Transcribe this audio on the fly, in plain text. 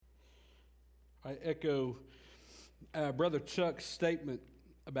I echo Brother Chuck's statement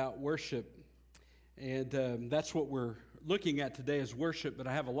about worship, and that's what we're looking at today is worship, but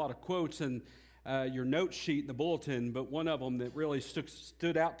I have a lot of quotes in your note sheet in the bulletin, but one of them that really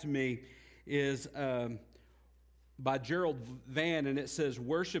stood out to me is by Gerald Van, and it says,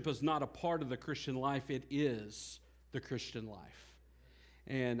 "Worship is not a part of the Christian life, it is the Christian life."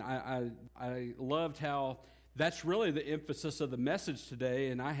 And I loved how that's really the emphasis of the message today,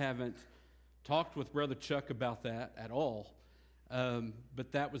 and I haven't talked with Brother Chuck about that at all,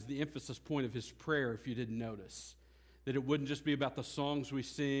 but that was the emphasis point of his prayer, if you didn't notice. That it wouldn't just be about the songs we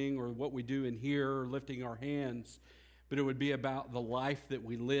sing or what we do in here or lifting our hands, but it would be about the life that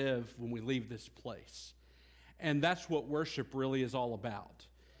we live when we leave this place. And that's what worship really is all about.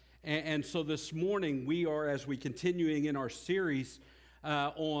 And so this morning we are, as we continuing in our series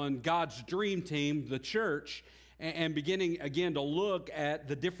on God's Dream Team, the church, and beginning again to look at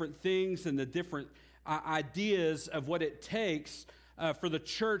the different things and the different ideas of what it takes for the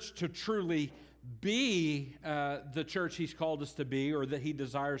church to truly be the church He's called us to be, or that He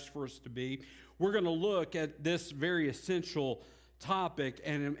desires for us to be. We're going to look at this very essential topic,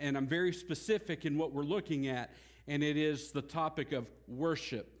 and I'm very specific in what we're looking at, and it is the topic of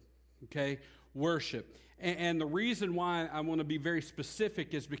worship, okay? Worship. And the reason why I want to be very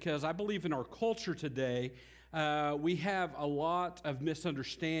specific is because I believe in our culture today, we have a lot of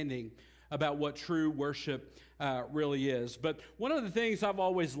misunderstanding about what true worship really is. But one of the things I've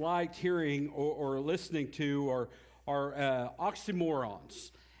always liked hearing or listening to are oxymorons.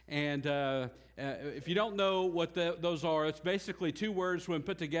 And if you don't know what those are, it's basically two words when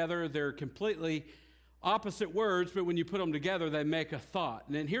put together. They're completely opposite words, but when you put them together, they make a thought.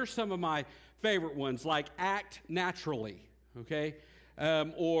 And then here's some of my favorite ones, like act naturally, okay?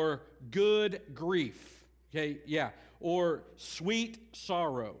 Or good grief, okay? Yeah. Or sweet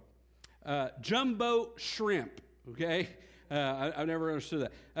sorrow. Jumbo shrimp, okay? I've never understood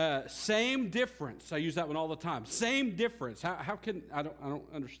that. Same difference. I use that one all the time. Same difference. How can I don't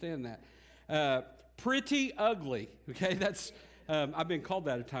understand that. Pretty ugly. Okay, that's I've been called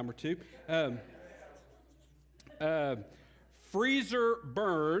that a time or two. Freezer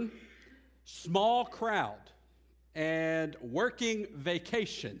burn, small crowd, and working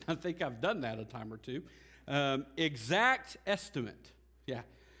vacation. I think I've done that a time or two. Exact estimate. Yeah,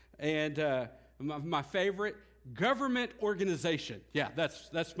 and my favorite. Government organization. Yeah,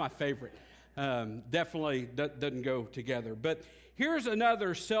 that's my favorite. Definitely doesn't go together. But here's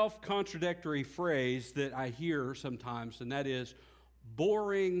another self-contradictory phrase that I hear sometimes, and that is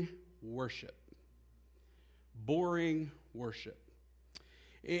boring worship. Boring worship.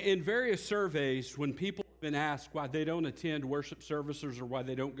 In various surveys, when people have been asked why they don't attend worship services or why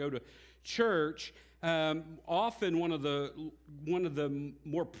they don't go to church, often one of the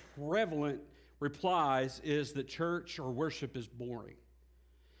more prevalent replies is that church or worship is boring.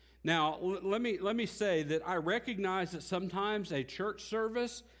 Now, let me say that I recognize that sometimes a church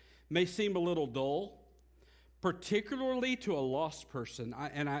service may seem a little dull, particularly to a lost person,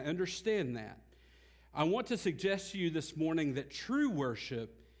 and I understand that. I want to suggest to you this morning that true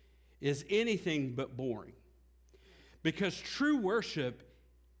worship is anything but boring, because true worship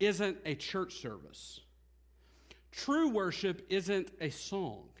isn't a church service. True worship isn't a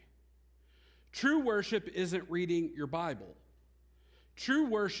song. True worship isn't reading your Bible. True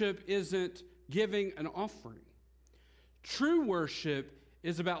worship isn't giving an offering. True worship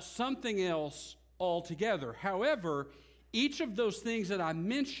is about something else altogether. However, each of those things that I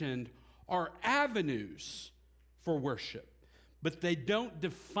mentioned are avenues for worship, but they don't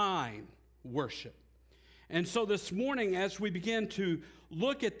define worship. And so this morning, as we begin to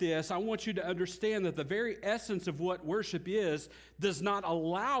look at this, I want you to understand that the very essence of what worship is does not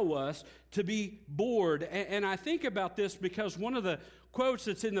allow us to be bored. And I think about this because one of the quotes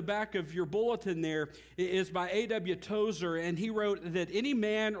that's in the back of your bulletin there is by A.W. Tozer, and he wrote that any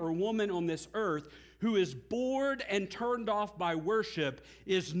man or woman on this earth who is bored and turned off by worship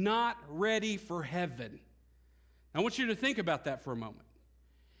is not ready for heaven. I want you to think about that for a moment.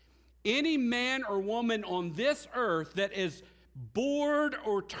 Any man or woman on this earth that is bored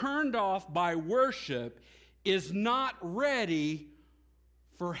or turned off by worship is not ready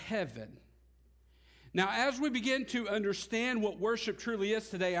for heaven. Now, as we begin to understand what worship truly is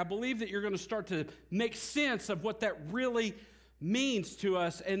today, I believe that you're going to start to make sense of what that really means to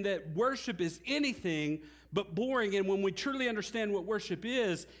us, and that worship is anything but boring. And when we truly understand what worship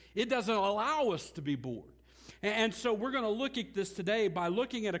is, it doesn't allow us to be bored. And so we're going to look at this today by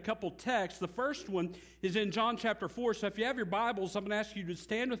looking at a couple texts. The first one is in John chapter 4. So if you have your Bibles, I'm going to ask you to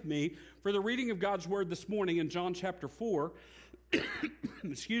stand with me for the reading of God's Word this morning in John chapter 4.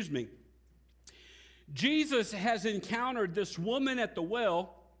 Excuse me. Jesus has encountered this woman at the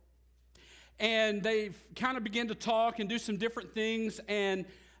well, and they kind of begin to talk and do some different things. And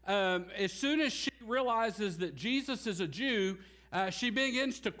as soon as she realizes that Jesus is a Jew, she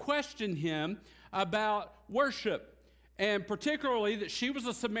begins to question him about worship, and particularly that she was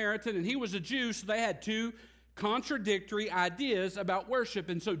a Samaritan and he was a Jew, so they had two contradictory ideas about worship.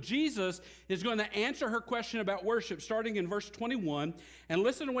 And so Jesus is going to answer her question about worship starting in verse 21. And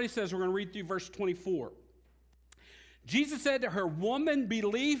listen to what he says. We're going to read through verse 24. Jesus said to her, "Woman,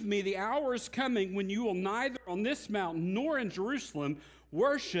 believe me, the hour is coming when you will neither on this mountain nor in Jerusalem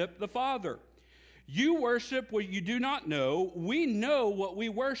worship the Father. You worship what you do not know. We know what we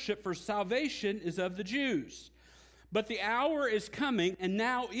worship, for salvation is of the Jews. But the hour is coming, and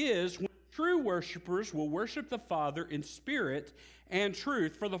now is, when true worshipers will worship the Father in spirit and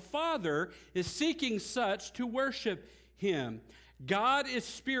truth, for the Father is seeking such to worship him. God is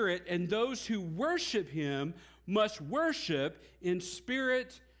spirit, and those who worship him must worship in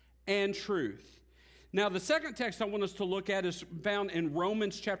spirit and truth." Now, the second text I want us to look at is found in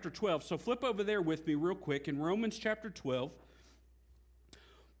Romans chapter 12. So flip over there with me real quick. In Romans chapter 12,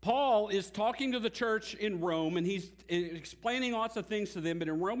 Paul is talking to the church in Rome, and he's explaining lots of things to them. But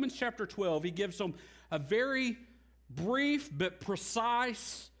in Romans chapter 12, he gives them a very brief but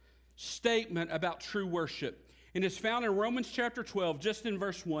precise statement about true worship. And it's found in Romans chapter 12, just in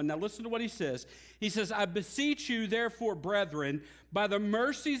verse 1. Now listen to what he says. He says, "I beseech you, therefore, brethren, by the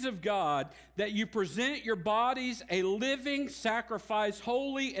mercies of God, that you present your bodies a living sacrifice,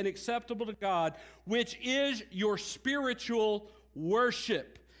 holy and acceptable to God, which is your spiritual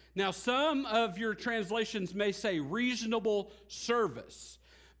worship." Now, some of your translations may say reasonable service,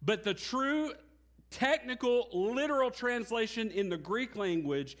 but the true technical, literal translation in the Greek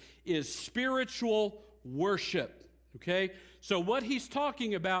language is spiritual worship, okay? So what he's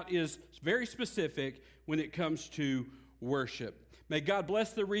talking about is very specific when it comes to worship. May God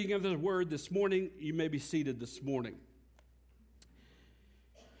bless the reading of the word this morning. You may be seated this morning.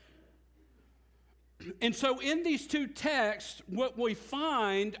 And so in these two texts, what we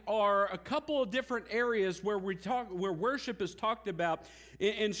find are a couple of different areas where where worship is talked about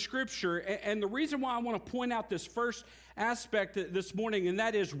in Scripture. And the reason why I want to point out this first aspect this morning, and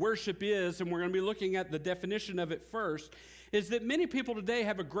that is worship is, and we're going to be looking at the definition of it first, is that many people today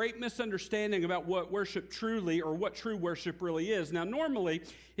have a great misunderstanding about what worship truly, or what true worship really is. Now, normally,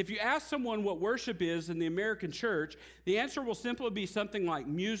 if you ask someone what worship is in the American church, the answer will simply be something like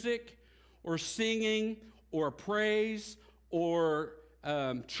music, or singing, or praise, or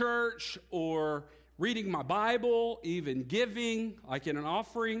church, or reading my Bible, even giving, like in an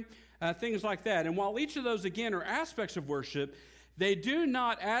offering, things like that. And while each of those, again, are aspects of worship, they do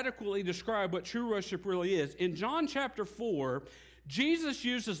not adequately describe what true worship really is. In John chapter 4, Jesus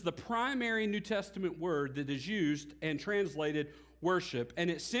uses the primary New Testament word that is used and translated worship,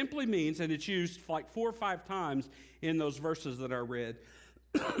 and it simply means, and it's used like 4 or 5 times in those verses that I read,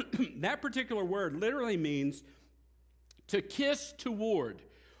 that particular word literally means to kiss toward,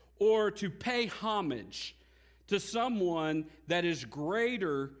 or to pay homage to someone that is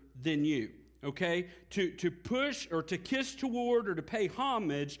greater than you, okay? To push or to kiss toward or to pay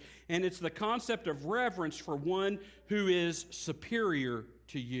homage, and it's the concept of reverence for one who is superior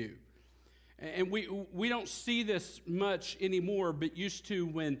to you. And we don't see this much anymore, but used to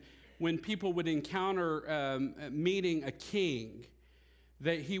when people would encounter meeting a king,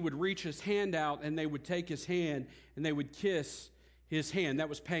 that he would reach his hand out and they would take his hand and they would kiss his hand. That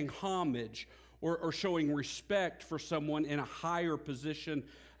was paying homage or showing respect for someone in a higher position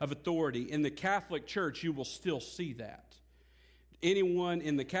of authority. In the Catholic Church, you will still see that. Anyone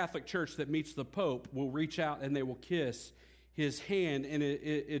in the Catholic Church that meets the Pope will reach out and they will kiss his hand, and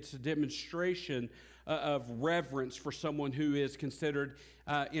it's a demonstration of reverence for someone who is considered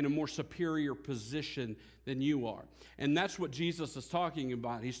in a more superior position than you are. And that's what Jesus is talking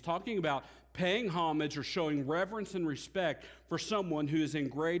about. He's talking about paying homage or showing reverence and respect for someone who is in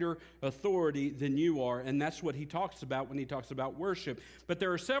greater authority than you are. And that's what he talks about when he talks about worship. But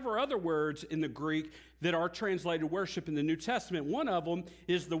there are several other words in the Greek that are translated worship in the New Testament. One of them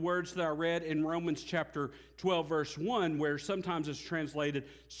is the words that I read in Romans chapter 12, verse 1, where sometimes it's translated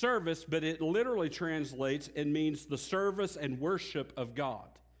service, but it literally translates and means the service and worship of God.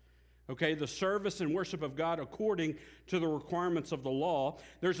 Okay, the service and worship of God according to the requirements of the law.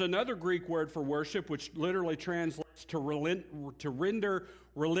 There's another Greek word for worship, which literally translates to render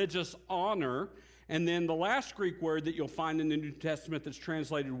religious honor. And then the last Greek word that you'll find in the New Testament that's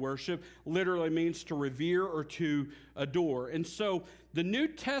translated worship literally means to revere or to adore. And so the New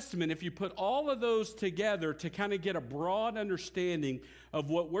Testament, if you put all of those together to kind of get a broad understanding of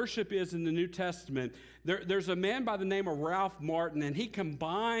what worship is in the New Testament, there's a man by the name of Ralph Martin, and he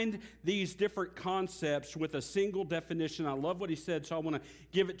combined these different concepts with a single definition. I love what he said, so I want to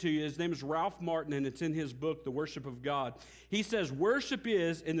give it to you. His name is Ralph Martin, and it's in his book, The Worship of God. He says, worship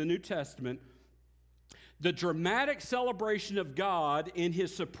is, in the New Testament, the dramatic celebration of God in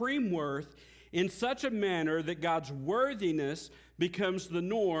his supreme worth in such a manner that God's worthiness becomes the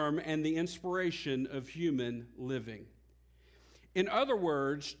norm and the inspiration of human living. In other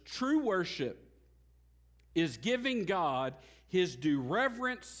words, true worship is giving God his due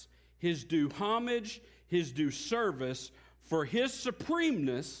reverence, his due homage, his due service for his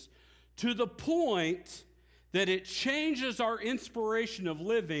supremeness to the point that it changes our inspiration of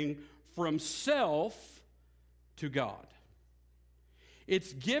living from self to God.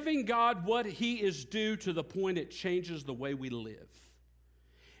 It's giving God what he is due to the point it changes the way we live.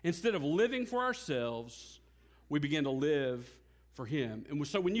 Instead of living for ourselves, we begin to live for him. And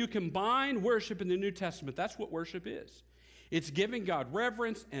so when you combine worship in the New Testament, that's what worship is. It's giving God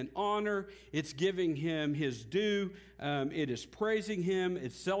reverence and honor. It's giving him his due. It is praising him.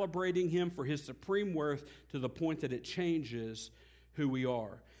 It's celebrating him for his supreme worth to the point that it changes who we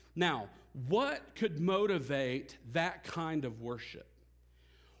are. Now, what could motivate that kind of worship?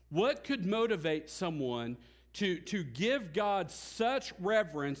 What could motivate someone to give God such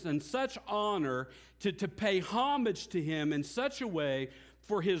reverence and such honor, to pay homage to him in such a way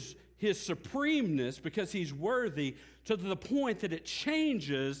for his supremeness, because he's worthy, to the point that it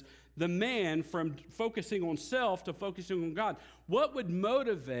changes the man from focusing on self to focusing on God? What would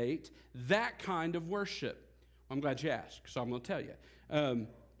motivate that kind of worship? I'm glad you asked, so I'm going to tell you.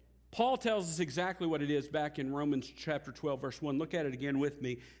 Paul tells us exactly what it is back in Romans chapter 12, verse 1. Look at it again with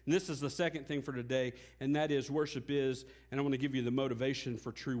me. And this is the second thing for today, and that is worship is, and I want to give you the motivation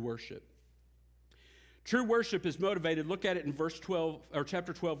for true worship. True worship is motivated. Look at it in verse 12, or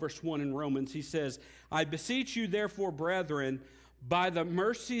chapter 12, verse 1 in Romans. He says, I beseech you, therefore, brethren, by the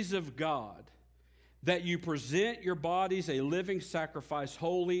mercies of God, that you present your bodies a living sacrifice,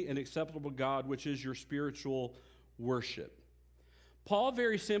 holy and acceptable to God, which is your spiritual worship. Paul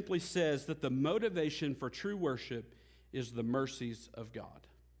very simply says that the motivation for true worship is the mercies of God.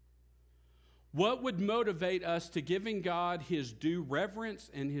 What would motivate us to giving God his due reverence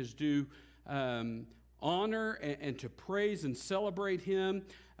and his due honor and to praise and celebrate him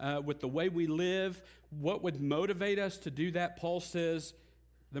with the way we live? What would motivate us to do that? Paul says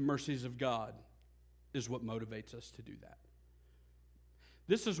the mercies of God is what motivates us to do that.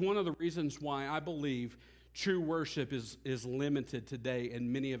 This is one of the reasons why I believe true worship is limited today,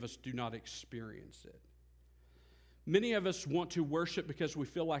 and many of us do not experience it. Many of us want to worship because we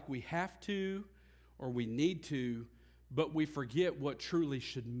feel like we have to or we need to, but we forget what truly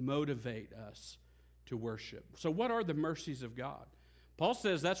should motivate us to worship. So what are the mercies of God? Paul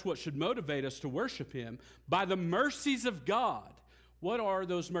says that's what should motivate us to worship him. By the mercies of God. What are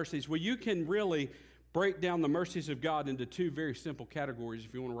those mercies? Well, you can really break down the mercies of God into two very simple categories.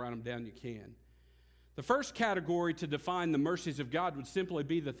 If you want to write them down, you can. The first category to define the mercies of God would simply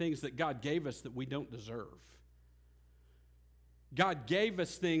be the things that God gave us that we don't deserve. God gave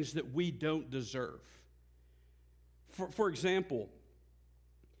us things that we don't deserve. For example,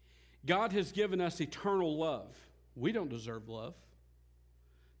 God has given us eternal love. We don't deserve love.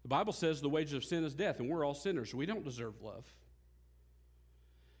 The Bible says the wages of sin is death, and we're all sinners. We don't deserve love.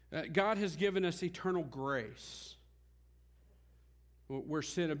 God has given us eternal grace. Where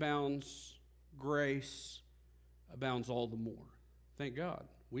sin abounds, grace abounds all the more. Thank God.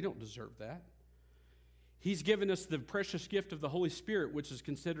 We don't deserve that. He's given us the precious gift of the Holy Spirit, which is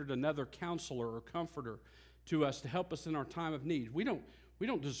considered another counselor or comforter to us to help us in our time of need. We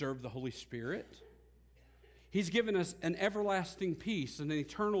don't deserve the Holy Spirit. He's given us an everlasting peace and an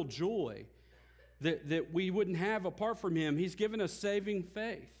eternal joy that we wouldn't have apart from him. He's given us saving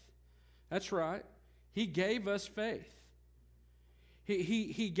faith. That's right. He gave us faith.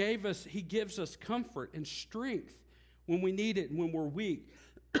 He gives us comfort and strength when we need it and when we're weak.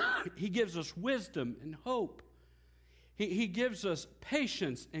 He gives us wisdom and hope. He gives us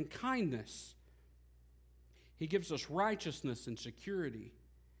patience and kindness. He gives us righteousness and security.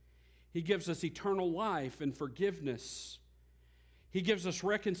 He gives us eternal life and forgiveness. He gives us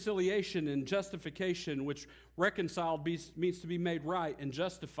reconciliation and justification, which reconciled means to be made right, and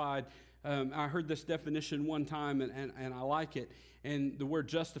justified. I heard this definition one time, and I like it. And the word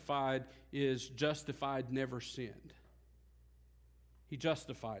justified is justified, never sinned. He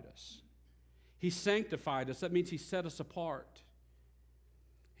justified us. He sanctified us. That means He set us apart.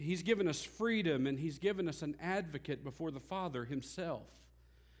 He's given us freedom, and He's given us an advocate before the Father Himself.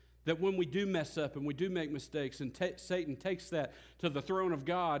 That when we do mess up and we do make mistakes, and Satan takes that to the throne of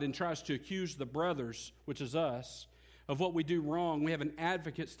God and tries to accuse the brothers, which is us, of what we do wrong, we have an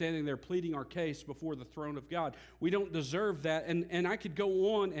advocate standing there pleading our case before the throne of God. We don't deserve that, and I could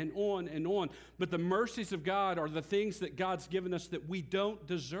go on and on and on, but the mercies of God are the things that God's given us that we don't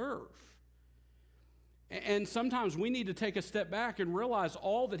deserve. And sometimes we need to take a step back and realize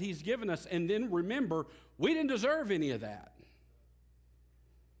all that He's given us, and then remember, we didn't deserve any of that.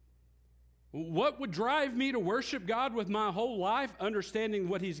 What would drive me to worship God with my whole life? Understanding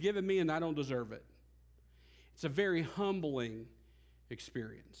what He's given me and I don't deserve it. It's a very humbling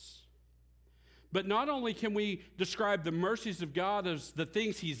experience. But not only can we describe the mercies of God as the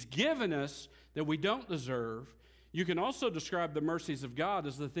things He's given us that we don't deserve, you can also describe the mercies of God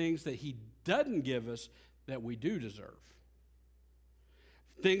as the things that He doesn't give us that we do deserve.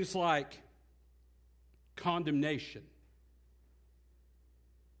 Things like condemnation.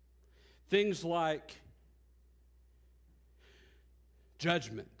 Things like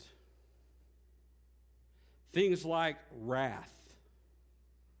judgment. Things like wrath.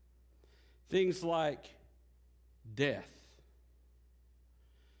 Things like death.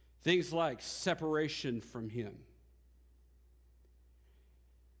 Things like separation from Him.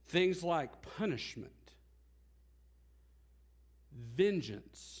 Things like punishment.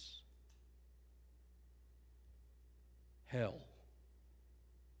 Vengeance. Hell.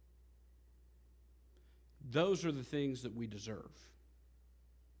 Those are the things that we deserve.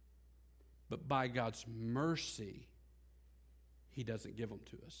 But by God's mercy, He doesn't give them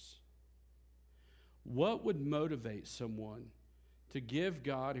to us. What would motivate someone to give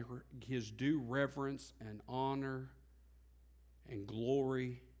God His due reverence and honor and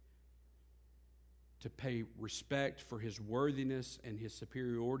glory, to pay respect for His worthiness and His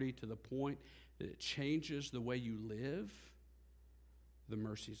superiority to the point that it changes the way you live? The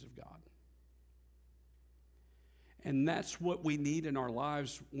mercies of God. And that's what we need in our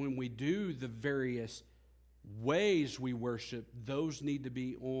lives when we do the various ways we worship. Those need to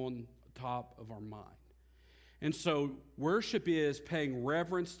be on top of our mind. And so worship is paying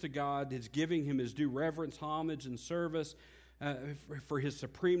reverence to God. It's giving Him His due reverence, homage, and service for His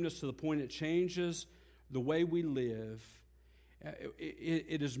supremeness to the point it changes the way we live.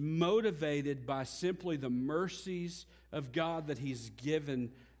 It is motivated by simply the mercies of God that He's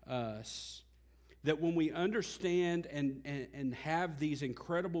given us. That when we understand and have these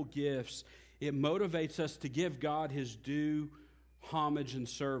incredible gifts, it motivates us to give God His due homage and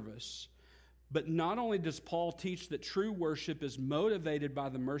service. But not only does Paul teach that true worship is motivated by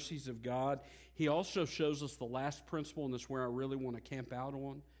the mercies of God, he also shows us the last principle, and that's where I really want to camp out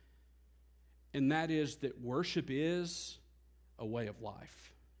on. And that is that worship is a way of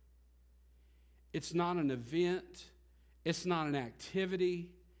life. It's not an event. It's not an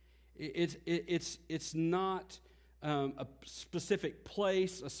activity. It's not a specific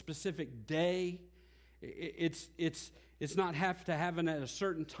place, a specific day. It's not have to happen at a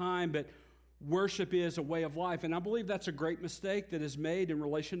certain time, but worship is a way of life. And I believe that's a great mistake that is made in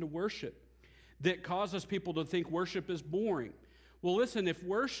relation to worship that causes people to think worship is boring. Well, listen, if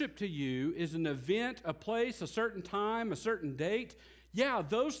worship to you is an event, a place, a certain time, a certain date, yeah,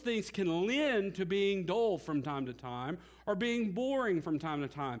 those things can lend to being dull from time to time or being boring from time to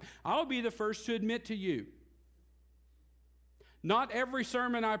time. I'll be the first to admit to you, not every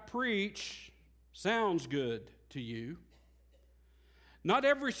sermon I preach sounds good to you. Not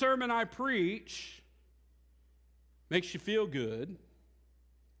every sermon I preach makes you feel good.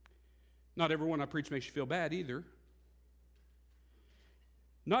 Not every one I preach makes you feel bad either.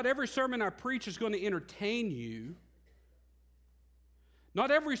 Not every sermon I preach is going to entertain you. Not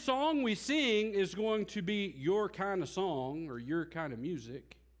every song we sing is going to be your kind of song or your kind of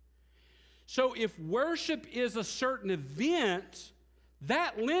music. So if worship is a certain event,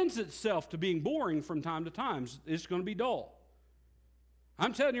 that lends itself to being boring from time to time. It's going to be dull.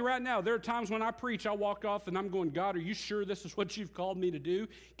 I'm telling you right now, there are times when I preach, I walk off and I'm going, God, are you sure this is what you've called me to do?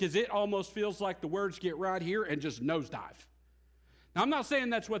 Because it almost feels like the words get right here and just nosedive. Now, I'm not saying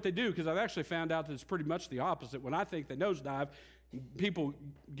that's what they do, because I've actually found out that it's pretty much the opposite. When I think they nosedive, people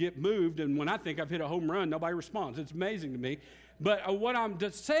get moved, and when I think I've hit a home run, nobody responds. It's amazing to me. But what I'm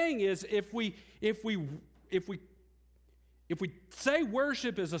just saying is, if we say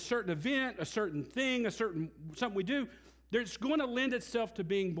worship is a certain event, a certain thing, something we do, it's going to lend itself to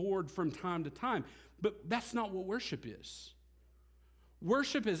being bored from time to time. But that's not what worship is.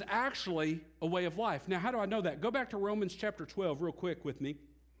 Worship is actually a way of life. Now, how do I know that? Go back to Romans chapter 12 real quick with me.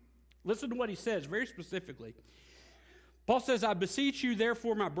 Listen to what he says very specifically. Paul says, I beseech you,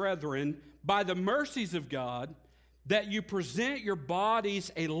 therefore, my brethren, by the mercies of God, that you present your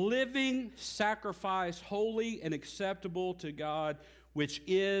bodies a living sacrifice, holy and acceptable to God, which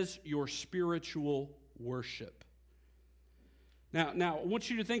is your spiritual worship. Now, I want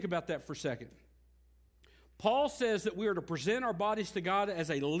you to think about that for a second. Paul says that we are to present our bodies to God as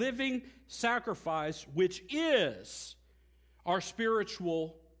a living sacrifice, which is our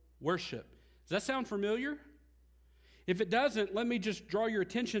spiritual worship. Does that sound familiar? If it doesn't, let me just draw your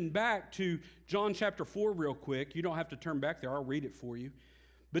attention back to John chapter 4 real quick. You don't have to turn back there. I'll read it for you.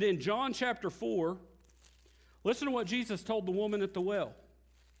 But in John chapter 4, listen to what Jesus told the woman at the well.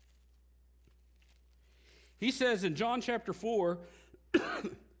 He says in John chapter 4,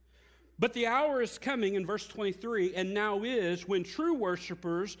 but the hour is coming, in verse 23, and now is, when true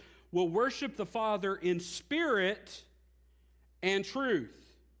worshipers will worship the Father in spirit and truth.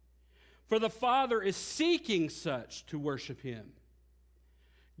 For the Father is seeking such to worship him.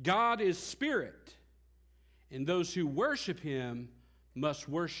 God is spirit, and those who worship him must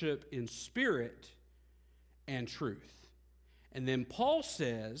worship in spirit and truth. And then Paul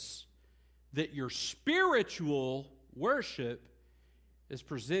says that your spiritual worship is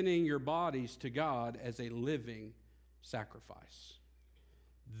presenting your bodies to God as a living sacrifice.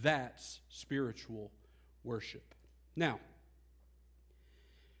 That's spiritual worship. Now,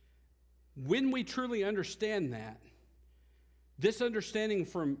 when we truly understand that, this understanding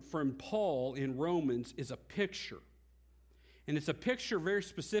from Paul in Romans is a picture. And it's a picture very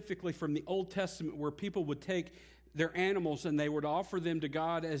specifically from the Old Testament where people would take their animals and they would offer them to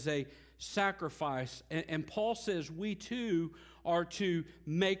God as a sacrifice. And Paul says we too are to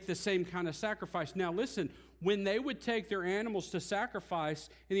make the same kind of sacrifice. Now listen, when they would take their animals to sacrifice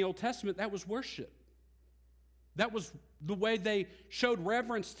in the Old Testament, that was worship. That was the way they showed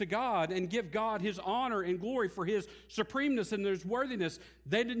reverence to God and give God his honor and glory for his supremeness and his worthiness.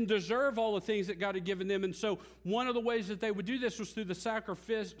 They didn't deserve all the things that God had given them. And so one of the ways that they would do this was through the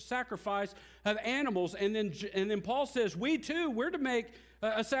sacrifice of animals. And then Paul says, we're to make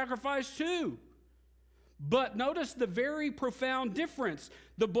a sacrifice too. But notice the very profound difference.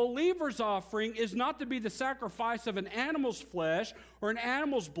 The believer's offering is not to be the sacrifice of an animal's flesh or an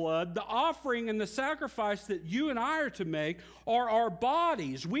animal's blood. The offering and the sacrifice that you and I are to make are our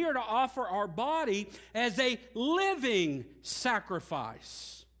bodies. We are to offer our body as a living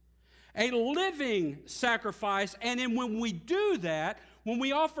sacrifice. A living sacrifice. And then when we do that, when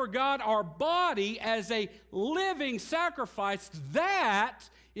we offer God our body as a living sacrifice, that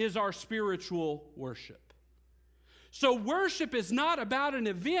is our spiritual worship. So worship is not about an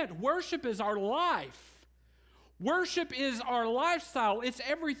event. Worship is our life. Worship is our lifestyle. It's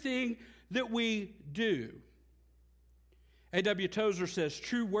everything that we do. A.W. Tozer says,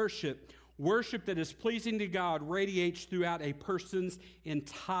 true worship, worship that is pleasing to God, radiates throughout a person's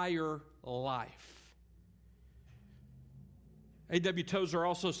entire life. A.W. Tozer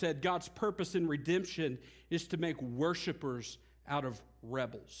also said, God's purpose in redemption is to make worshipers out of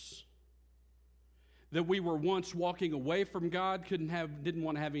rebels. That we were once walking away from God, didn't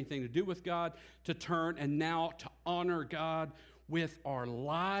want to have anything to do with God, to turn and now to honor God with our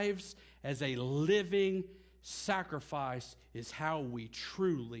lives as a living sacrifice is how we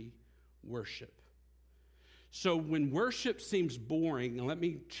truly worship. So when worship seems boring, and let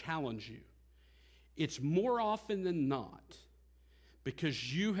me challenge you, it's more often than not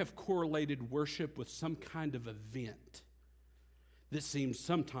because you have correlated worship with some kind of event that seems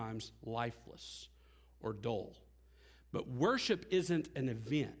sometimes lifeless or dull. But worship isn't an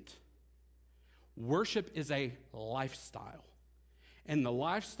event. Worship is a lifestyle. And the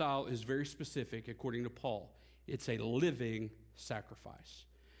lifestyle is very specific, according to Paul. It's a living sacrifice.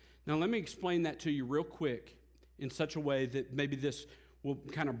 Now, let me explain that to you real quick in such a way that maybe this will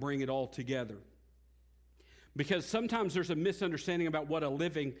kind of bring it all together. Because sometimes there's a misunderstanding about what a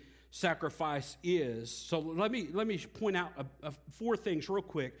living sacrifice is. So let me point out four things real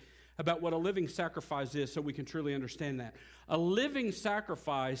quick about what a living sacrifice is so we can truly understand that. A living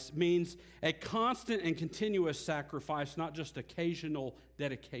sacrifice means a constant and continuous sacrifice, not just occasional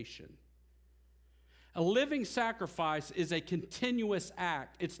dedication. A living sacrifice is a continuous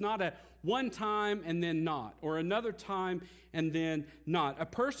act. It's not a one time and then not, or another time and then not. A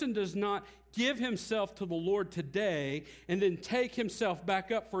person does not give himself to the Lord today and then take himself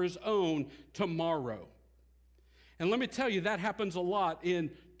back up for his own tomorrow. And let me tell you, that happens a lot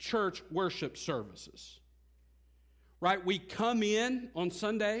in church worship services. Right? We come in on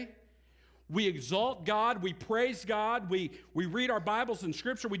Sunday, We exalt God, we praise God, we read our Bibles and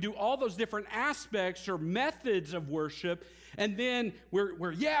Scripture, we do all those different aspects or methods of worship, and then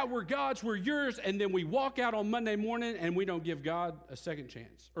we're God's, we're yours, and then we walk out on Monday morning and we don't give God a second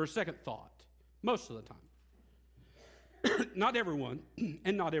chance or a second thought, most of the time. Not everyone,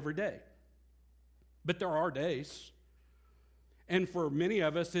 and not every day. But there are days. And for many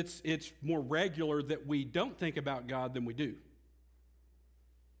of us, it's more regular that we don't think about God than we do.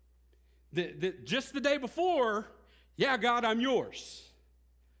 Just the day before, yeah, God, I'm yours.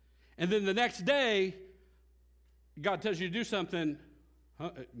 And then the next day, God tells you to do something.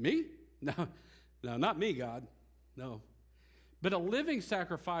 Me? No, not me, God. No. But a living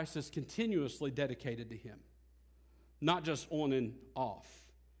sacrifice is continuously dedicated to Him, not just on and off.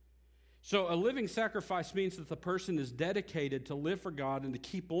 So a living sacrifice means that the person is dedicated to live for God and to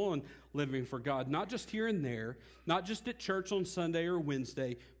keep on living for God, not just here and there, not just at church on Sunday or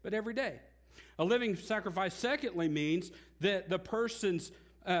Wednesday, but every day. A living sacrifice, secondly, means that the person's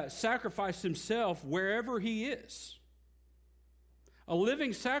sacrifice himself wherever he is. A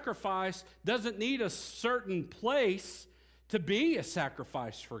living sacrifice doesn't need a certain place to be a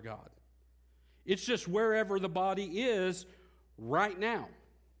sacrifice for God. It's just wherever the body is right now.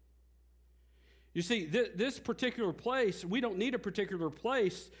 You see, this particular place, we don't need a particular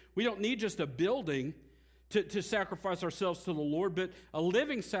place. We don't need just a building to sacrifice ourselves to the Lord, but a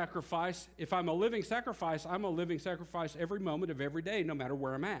living sacrifice, if I'm a living sacrifice, I'm a living sacrifice every moment of every day, no matter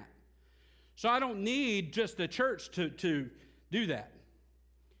where I'm at. So I don't need just a church to do that.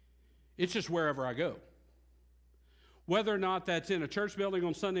 It's just wherever I go. Whether or not that's in a church building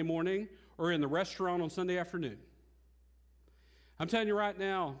on Sunday morning or in the restaurant on Sunday afternoon. I'm telling you right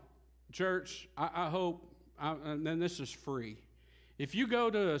now, church, I hope, and this is free. If you go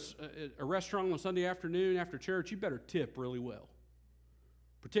to a restaurant on Sunday afternoon after church, you better tip really well.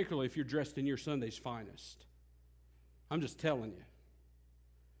 Particularly if you're dressed in your Sunday's finest. I'm just telling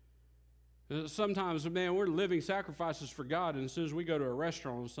you. Sometimes, man, we're living sacrifices for God, and as soon as we go to a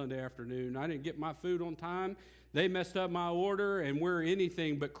restaurant on Sunday afternoon, I didn't get my food on time, they messed up my order, and we're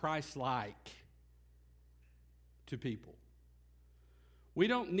anything but Christ-like to people. We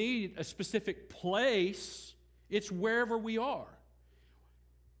don't need a specific place. It's wherever we are.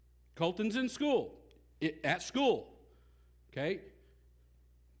 Colton's in school, at school, okay?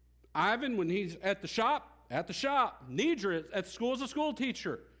 Ivan, when he's at the shop. Nidra at school is a school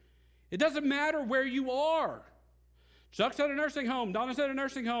teacher. It doesn't matter where you are. Chuck's at a nursing home. Donna's at a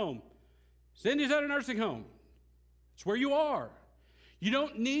nursing home. Cindy's at a nursing home. It's where you are. You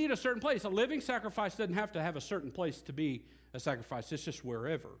don't need a certain place. A living sacrifice doesn't have to have a certain place to be a sacrifice. It's just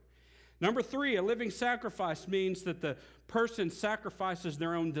wherever. Number 3, a living sacrifice means that the person sacrifices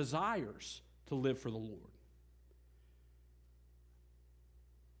their own desires to live for the Lord.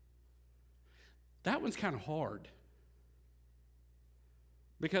 That one's kind of hard.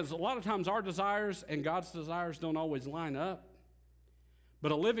 Because a lot of times our desires and God's desires don't always line up.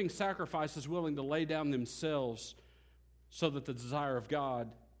 But a living sacrifice is willing to lay down themselves so that the desire of God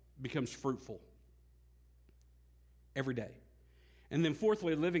becomes fruitful every day. And then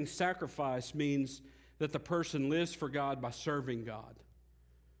fourthly, a living sacrifice means that the person lives for God by serving God.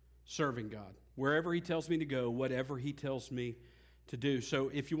 Serving God. Wherever He tells me to go, whatever He tells me to do. So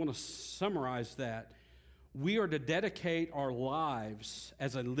if you want to summarize that, we are to dedicate our lives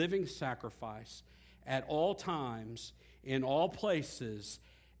as a living sacrifice at all times, in all places,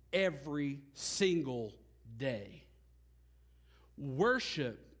 every single day.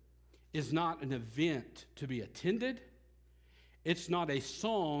 Worship is not an event to be attended. It's not a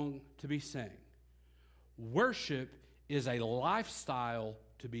song to be sang. Worship is a lifestyle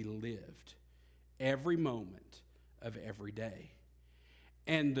to be lived every moment of every day.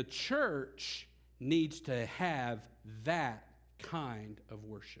 And the church needs to have that kind of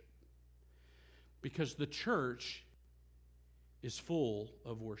worship. Because the church is full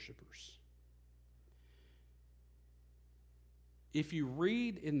of worshipers. If you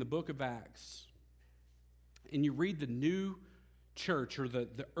read in the book of Acts, and you read the new church or the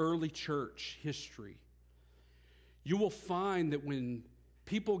early church history, you will find that when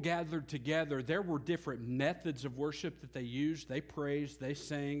people gathered together, there were different methods of worship that they used. They praised, they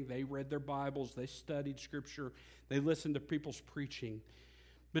sang, they read their Bibles, they studied Scripture, they listened to people's preaching.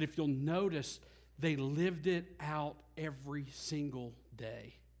 But if you'll notice, they lived it out every single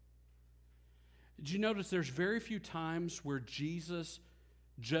day. Did you notice there's very few times where Jesus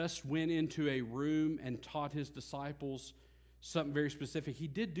just went into a room and taught His disciples something very specific? He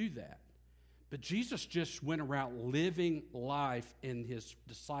did do that. But Jesus just went around living life, and His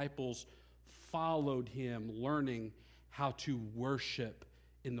disciples followed Him, learning how to worship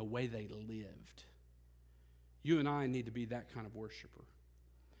in the way they lived. You and I need to be that kind of worshiper.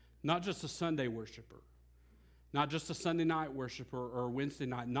 Not just a Sunday worshiper. Not just a Sunday night worshiper or a Wednesday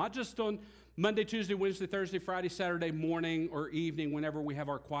night. Not just on Monday, Tuesday, Wednesday, Thursday, Friday, Saturday morning or evening whenever we have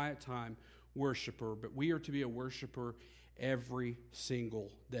our quiet time worshiper. But we are to be a worshiper every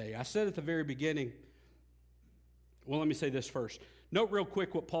single day. I said at the very beginning, well, let me say this first. Note real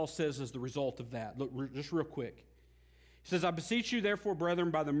quick what Paul says as the result of that. Look, just real quick. He says, I beseech you, therefore,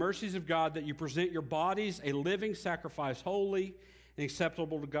 brethren, by the mercies of God, that you present your bodies a living sacrifice, holy and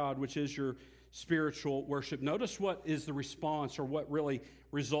acceptable to God, which is your spiritual worship. Notice what is the response or what really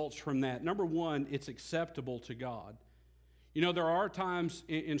results from that. Number one, it's acceptable to God. You know, there are times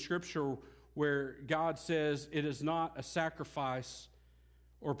in Scripture where God says, it is not a sacrifice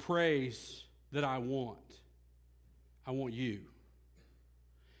or praise that I want. I want you.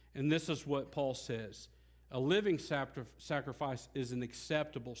 And this is what Paul says. A living sacrifice is an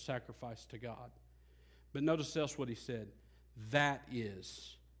acceptable sacrifice to God. But notice else what he said. That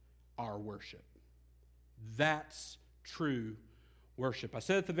is our worship. That's true worship. I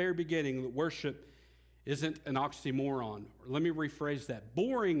said at the very beginning that worship isn't an oxymoron. Let me rephrase that.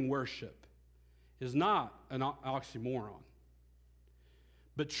 Boring worship is not an oxymoron.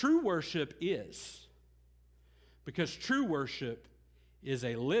 But true worship is. Because true worship is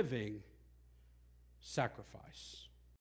a living sacrifice.